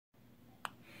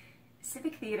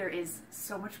Civic Theater is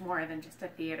so much more than just a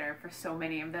theater for so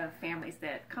many of the families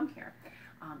that come here.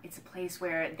 It's a place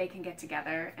where they can get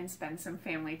together and spend some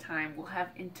family time. We'll have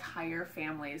entire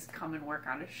families come and work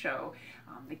on a show.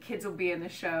 The kids will be in the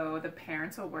show, the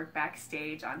parents will work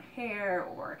backstage on hair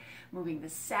or moving the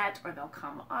set, or they'll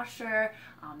come usher,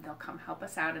 they'll come help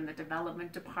us out in the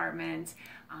development department.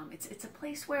 It's a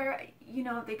place where, you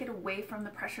know, they get away from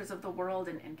the pressures of the world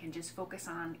and can just focus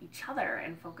on each other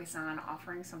and focus on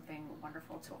offering something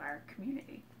wonderful to our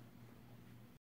community.